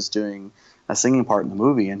 and he was doing a singing part in the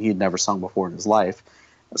movie, and he'd never sung before in his life.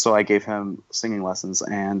 So I gave him singing lessons,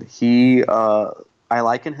 and I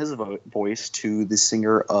liken his voice to the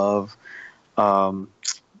singer of, oh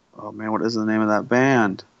man, what is the name of that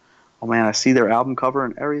band? Oh man, I see their album cover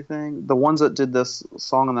and everything. The ones that did this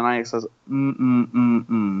song in the 90s says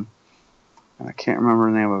I can't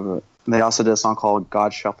remember the name of it. They also did a song called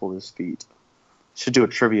God Shuffled His Feet. Should do a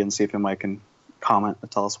trivia and see if anybody can comment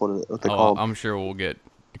and tell us what they're called. I'm sure we'll get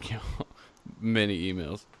many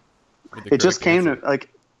emails. It just came to like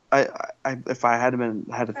if I had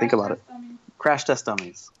to think about it. Crash Test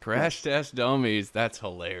Dummies. Crash Test Dummies. That's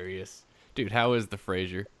hilarious, dude. How is the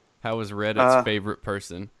Fraser? How is Reddit's favorite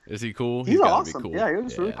person? Is he cool? He's gotta awesome. Be cool. Yeah, he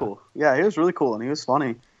was really cool. Yeah, he was really cool and he was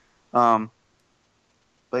funny. But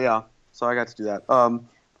yeah, so I got to do that.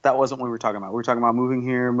 That wasn't what we were talking about. We were talking about moving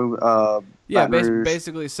here, yeah,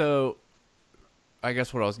 basically. So, I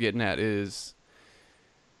guess what I was getting at is,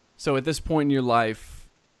 so at this point in your life,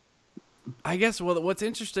 I guess what's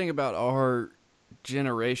interesting about our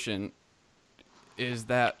generation is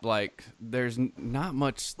that like there's not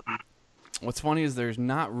much. What's funny is there's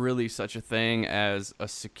not really such a thing as a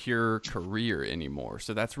secure career anymore.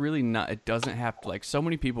 So that's really not. It doesn't have to like so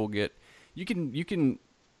many people get. You can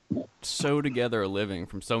sew together a living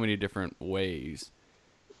from so many different ways,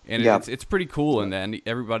 and it's pretty cool. And then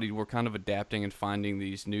everybody we're kind of adapting and finding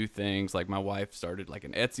these new things. Like my wife started like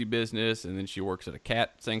an Etsy business, and then she works at a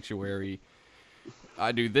cat sanctuary.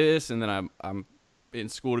 I do this, and then I'm in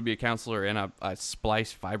school to be a counselor, and I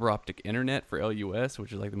splice fiber optic internet for LUS,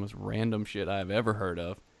 which is like the most random shit I've ever heard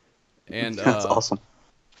of. And that's awesome.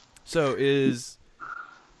 So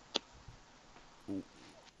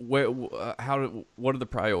what are the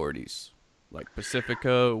priorities? Like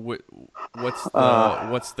Pacifico, what's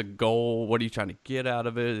the goal? What are you trying to get out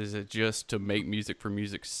of it? Is it just to make music for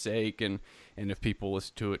music's sake, and if people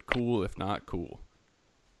listen to it, cool. If not, cool.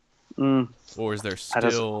 Or is there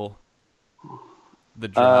still the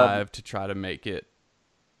drive to try to make it?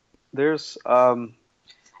 There's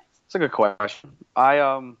it's a good question. I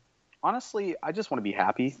honestly I just want to be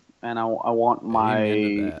happy, and I want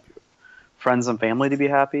my friends and family to be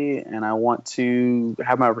happy, and I want to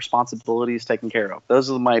have my responsibilities taken care of. Those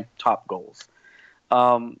are my top goals.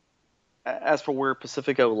 As for where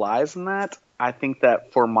Pacifico lies in that, I think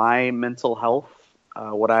that for my mental health,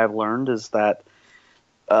 what I've learned is that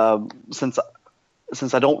since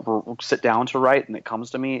I don't sit down to write and it comes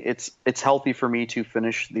to me, it's healthy for me to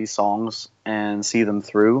finish these songs and see them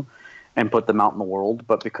through and put them out in the world.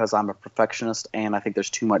 But because I'm a perfectionist and I think there's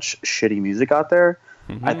too much shitty music out there,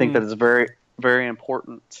 I think that it's very, very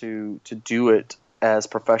important to do it as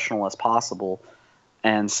professional as possible.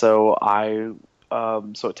 And so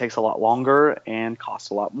so it takes a lot longer and costs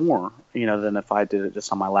a lot more, than if I did it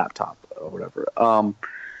just on my laptop or whatever.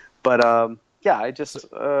 Yeah, I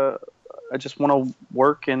just want to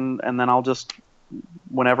work and then I'll just,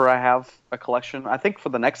 whenever I have a collection, I think for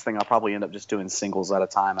the next thing I'll probably end up just doing singles at a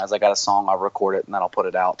time. As I got a song, I'll record it and then I'll put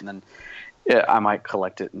it out, and then I might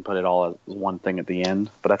collect it and put it all as one thing at the end.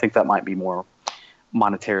 But I think that might be more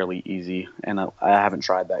monetarily easy, and I haven't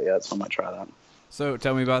tried that yet, so I might try that. So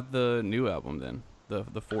tell me about the new album then,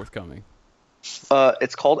 the forthcoming.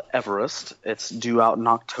 It's called Everest. It's due out in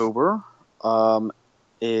October.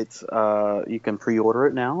 It's you can pre-order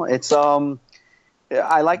it now. It's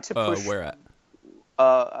I like to push. Where at?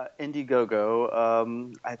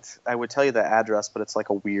 Indiegogo. I would tell you the address, but it's like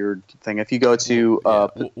a weird thing. If you go to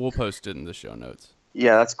we'll post it in the show notes.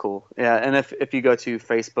 Yeah, that's cool. Yeah, and if you go to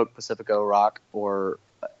Facebook Pacifico Rock, or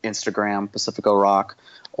Instagram Pacifico Rock,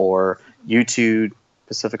 or YouTube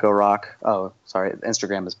Pacifico Rock. Oh, sorry,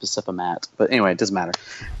 Instagram is Pacifimat. But anyway, it doesn't matter.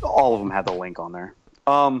 All of them have the link on there.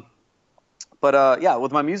 But yeah,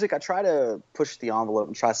 with my music, I try to push the envelope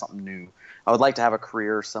and try something new. I would like to have a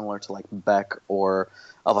career similar to like Beck or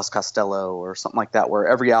Elvis Costello or something like that, where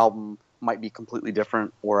every album might be completely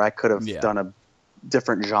different, or I could have done a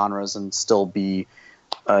different genres and still be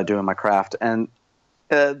doing my craft. And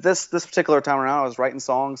this particular time around, I was writing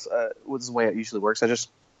songs. This is the way it usually works.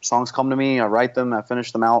 Songs come to me, I write them, I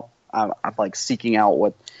finish them out. I'm like seeking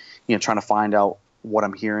out trying to find out what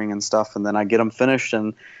I'm hearing and stuff, and then I get them finished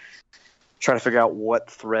and try to figure out what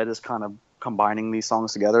thread is kind of combining these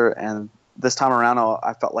songs together. And this time around,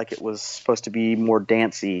 I felt like it was supposed to be more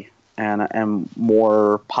dancey and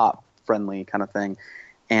more pop friendly kind of thing.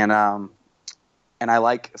 And I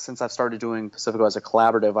like, since I've started doing Pacifico as a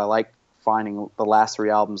collaborative, I like finding the last 3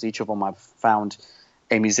 albums. Each of them I've found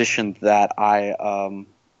a musician that I've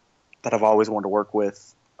always wanted to work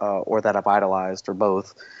with, or that I've idolized, or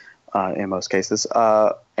both, in most cases.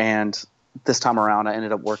 And this time around, I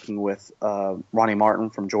ended up working with Ronnie Martin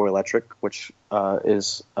from Joy Electric, which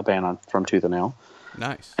is a band from Tooth and Nail.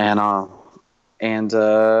 Nice. And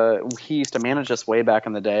he used to manage us way back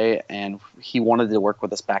in the day, and he wanted to work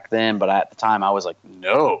with us back then. But at the time, I was like,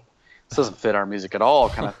 no, this doesn't fit our music at all,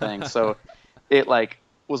 kind of thing. So it like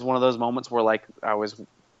was one of those moments where like I was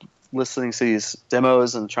listening to these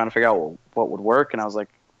demos and trying to figure out what would work, and I was like,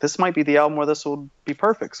 this might be the album where this would be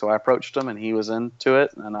perfect. So I approached him, and he was into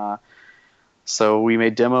it, and so we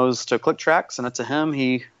made demos to click tracks, and to him,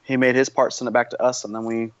 he made his part, sent it back to us, and then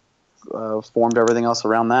we formed everything else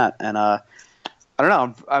around that. And I don't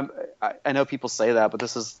know, I know people say that, but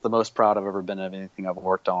this is the most proud I've ever been of anything I've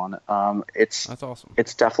worked on. That's awesome.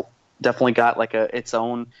 It's definitely got like its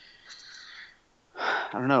own, I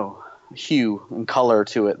don't know, hue and color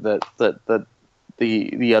to it that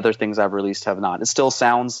the other things I've released have not. It still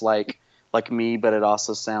sounds like me, but it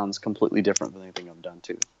also sounds completely different than anything I've done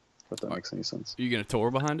too. If that makes any sense. Are you gonna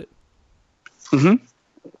tour behind it? Mm-hmm.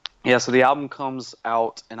 Yeah, so the album comes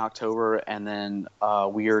out in October, and then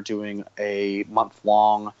we are doing a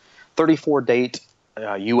month-long, 34-date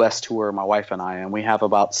U.S. tour, my wife and I, and we have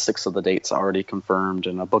about 6 of the dates already confirmed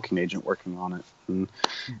and a booking agent working on it.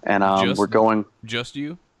 And we're going... Just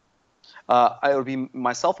you? It would be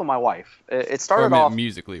myself and my wife. It started off...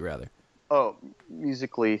 musically, rather. Oh,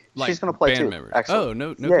 musically. Like she's going to play band too, members. actually. Oh,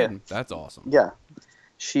 no kidding. That's awesome. Yeah.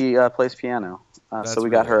 She plays piano. So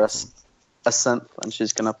we got her awesome. A synth, and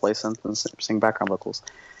she's going to play synth and sing background vocals.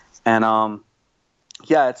 And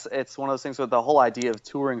yeah, it's one of those things where the whole idea of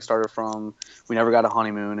touring started from, we never got a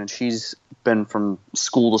honeymoon, and she's been from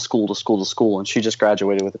school to school to school to school, and she just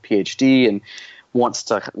graduated with a PhD and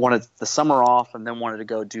wanted the summer off, and then wanted to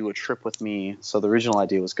go do a trip with me. So the original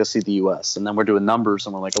idea was go see the U.S., and then we're doing numbers,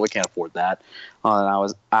 and we're like, oh, we can't afford that.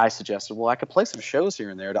 And I suggested, well, I could play some shows here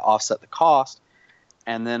and there to offset the cost,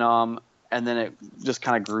 and then it just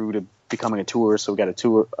kind of grew to becoming a tour. So we got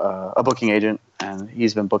a booking agent, and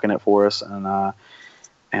he's been booking it for us, and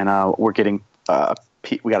we're getting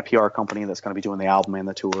we got a PR company that's going to be doing the album and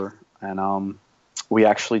the tour, and we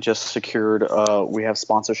actually just secured we have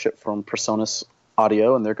sponsorship from Personas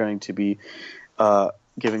Audio, and they're going to be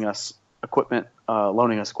giving us equipment,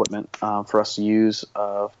 loaning us equipment for us to use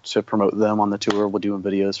to promote them on the tour. We're doing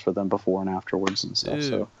videos for them before and afterwards and stuff. Dude,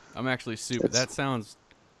 so I'm actually super. That sounds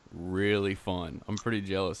really fun. I'm pretty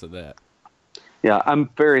jealous of that. Yeah, I'm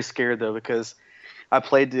very scared though, because I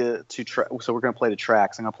played so we're going to play the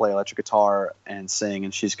tracks. I'm going to play electric guitar and sing,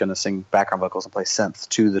 and she's going to sing background vocals and play synth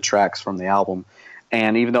to the tracks from the album.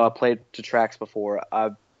 And even though I played to tracks before,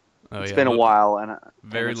 it's been a while, and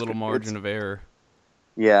very little margin of error.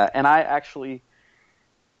 Yeah, and I actually,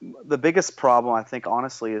 the biggest problem I think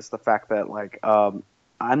honestly is the fact that like I'm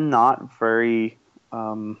not very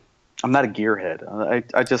I'm not a gearhead.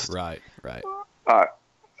 I just right.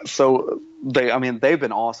 So they've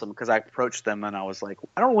been awesome, because I approached them and I was like,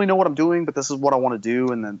 I don't really know what I'm doing, but this is what I want to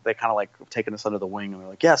do. And then they kind of like taken us under the wing, and they're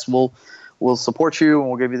like, yes, we'll support you, and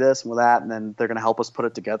we'll give you this and that, and then they're going to help us put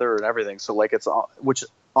it together and everything. So like which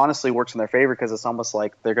honestly works in their favor, because it's almost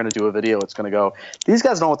like they're going to do a video. It's going to go, these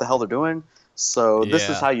guys know what the hell they're doing, so this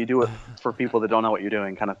is how you do it for people that don't know what you're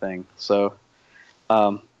doing, kind of thing. So,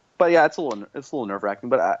 but yeah, it's a little nerve wracking,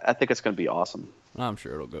 but I think it's going to be awesome. I'm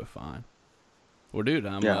sure it'll go fine. Well, dude,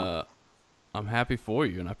 I'm happy for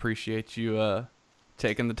you, and I appreciate you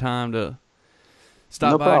taking the time to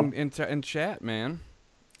stop by and chat, man.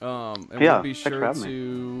 And we'll be sure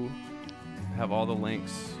to have all the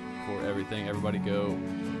links for everything. Everybody go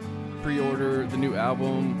pre-order the new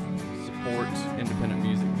album, support independent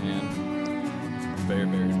music, man. It's very,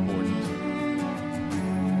 very important.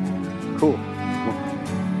 Cool.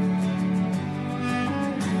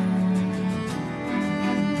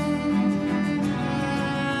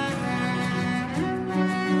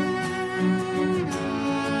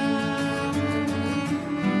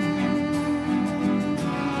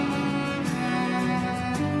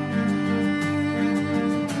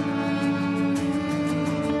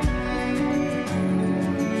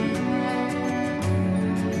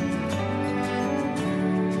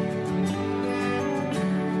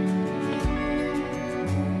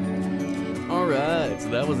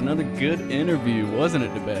 was another good interview, wasn't it,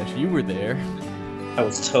 Debesh? You were there. I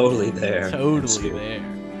was totally there. Totally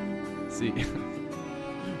there. See,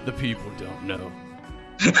 the people don't know.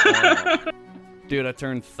 Dude, I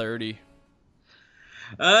turned 30.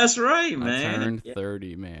 That's right, man. I turned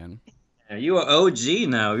 30, man. You are OG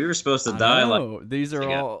now. You were supposed to die like. These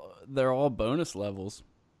are they're all bonus levels.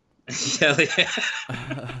 Hell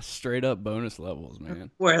yeah. Straight up bonus levels, man.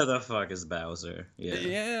 Where the fuck is Bowser?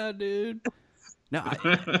 Yeah, dude. No,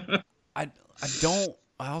 I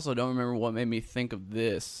also don't remember what made me think of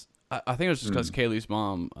this. I think it was just because Kaylee's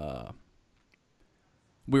mom,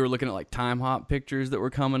 we were looking at like time hop pictures that were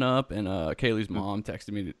coming up, and Kaylee's mom texted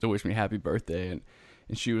me to wish me happy birthday, and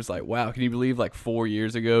she was like, "Wow, can you believe like 4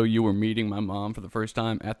 years ago you were meeting my mom for the first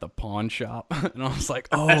time at the pawn shop?" And I was like,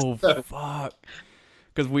 "Oh fuck."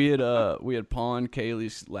 Because we had pawned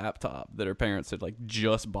Kaylee's laptop that her parents had like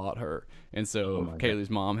just bought her, and so Kaylee's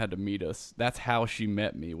mom had to meet us. That's how she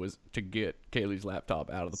met me, was to get Kaylee's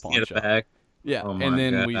laptop out of the pawn shop. Get it back. Yeah, and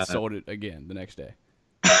then we sold it again the next day.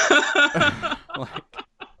 Like,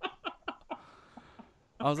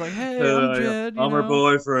 I was like, "Hey, I'm Jed. I'm her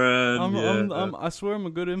boyfriend. I swear I'm a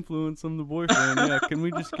good influence. I'm the boyfriend. Yeah, can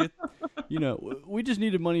we just get, we just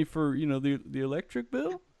needed money for the electric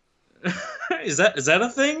bill." Is that a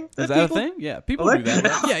thing? Is that a thing? Yeah, people do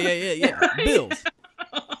that. Right? Yeah. Bills.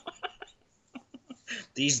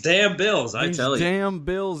 These damn bills, I tell you. These damn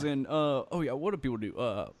bills and what do people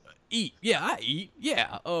do? Eat. Yeah, I eat.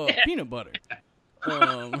 Yeah. Peanut butter.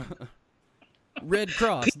 Red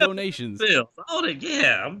Cross donations. Bills. Oh,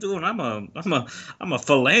 yeah. I'm a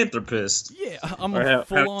philanthropist. Yeah, I'm a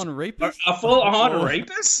full-on rapist. A full-on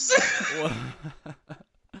rapist?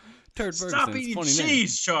 Turd Ferguson. Stop eating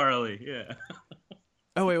cheese, Charlie. Yeah.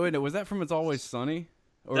 Oh wait. Was that from It's Always Sunny?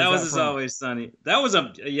 Or that was It's Always Sunny. That was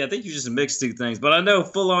I think you just mixed two things. But I know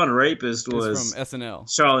full on rapist was from SNL.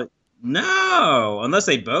 Charlie. No, unless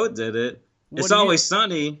they both did it. It's Always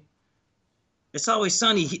Sunny. It's Always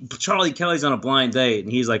Sunny. Charlie Kelly's on a blind date,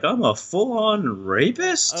 and he's like, "I'm a full on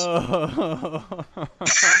rapist." I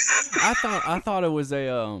thought it was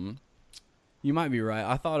a You might be right.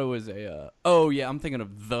 I thought it was a. I'm thinking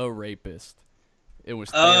of The Rapist. It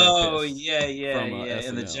was. Oh yeah.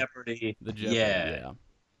 In the Jeopardy. The Jeopardy.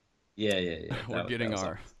 Yeah. We're getting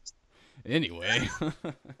our. Anyway.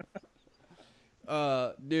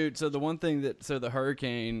 Dude. So the one thing the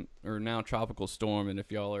hurricane, or now tropical storm, and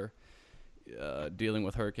if y'all are dealing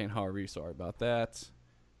with Hurricane Harvey, sorry about that.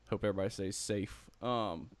 Hope everybody stays safe.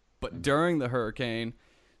 But during the hurricane,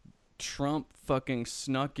 Trump fucking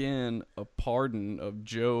snuck in a pardon of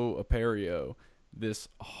Joe Aparicio, this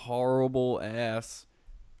horrible ass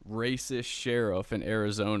racist sheriff in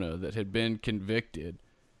Arizona that had been convicted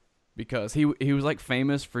because he was like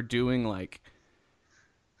famous for doing like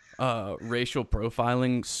racial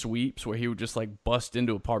profiling sweeps where he would just like bust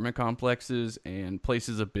into apartment complexes and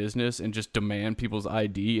places of business and just demand people's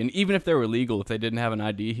ID, and even if they were illegal, if they didn't have an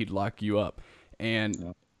ID, he'd lock you up.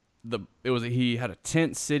 And he had a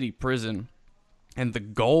tent city prison, and the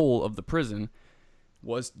goal of the prison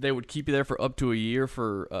was they would keep you there for up to a year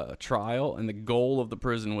for a trial, and the goal of the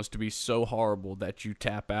prison was to be so horrible that you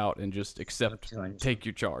tap out and just take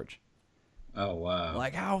your charge. Oh wow.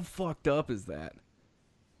 Like, how fucked up is that?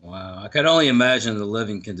 Wow. I could only imagine the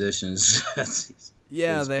living conditions.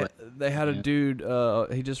 Yeah, they had a dude,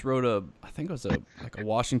 he just wrote I think it was a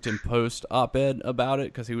Washington Post op-ed about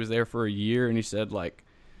it because he was there for a year, and he said like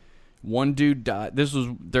one dude died. This was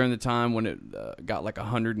during the time when it got like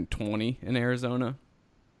 120 in Arizona,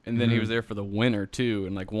 and then he was there for the winter too,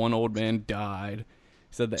 and like one old man died.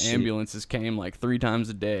 He said the ambulances came like 3 times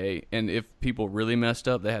a day, and if people really messed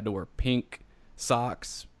up, they had to wear pink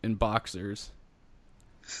socks and boxers.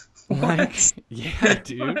 Like, yeah,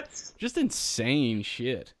 dude. What? Just insane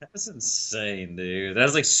shit. That's insane, dude.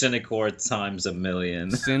 That's like Cinecore times a million.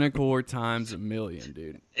 Cinecore times a million,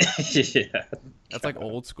 dude. Yeah. That's like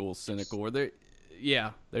old school Cinecore. They're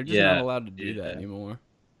just not allowed to do that anymore.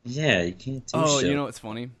 Yeah, you can't do shit. You know what's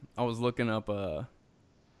funny? I was looking up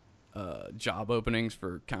job openings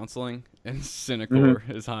for counseling, and Cinecore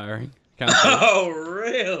is hiring. Oh,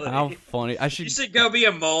 really? How funny! You should go be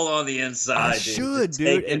a mole on the inside. I should,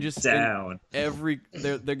 dude, and just down. They're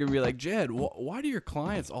gonna be like, Jed, why do your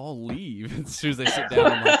clients all leave? As soon as they sit down,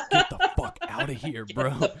 I'm like, get the fuck out of here,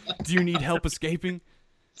 bro. Do you need help escaping?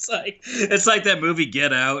 It's like that movie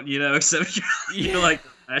Get Out, except you're like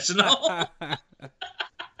professional.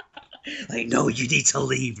 Like, no, you need to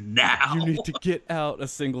leave now. You need to get out. A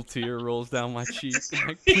single tear rolls down my cheek.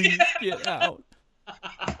 Like, please get out.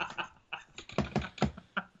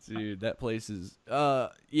 Dude, that place is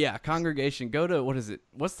yeah, congregation. Go to what is it?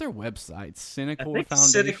 What's their website? I Cinecore think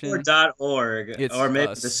Foundation. Cinecore.org It's, or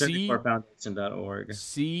maybe the C- CinecoreFoundation.org.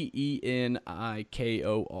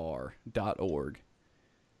 CENIKOR.org.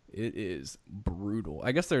 It is brutal.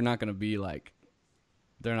 I guess they're not going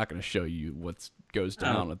to show you what goes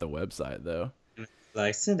down at the website though.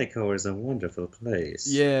 Like, Cinecore is a wonderful place.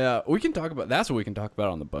 Yeah, we can talk about that's what we can talk about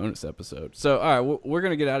on the bonus episode. So, all right, we're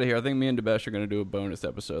going to get out of here. I think me and Debesh are going to do a bonus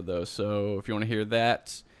episode, though. So, if you want to hear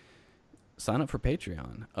that, sign up for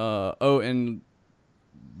Patreon. And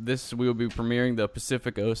this we will be premiering the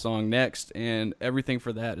Pacifico song next, and everything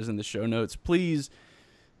for that is in the show notes. Please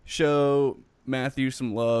show Matthew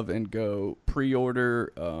some love and go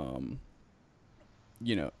pre-order.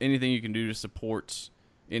 Anything you can do to support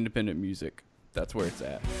independent music. That's where it's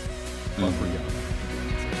at. Love for y'all.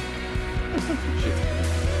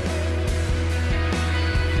 Shit.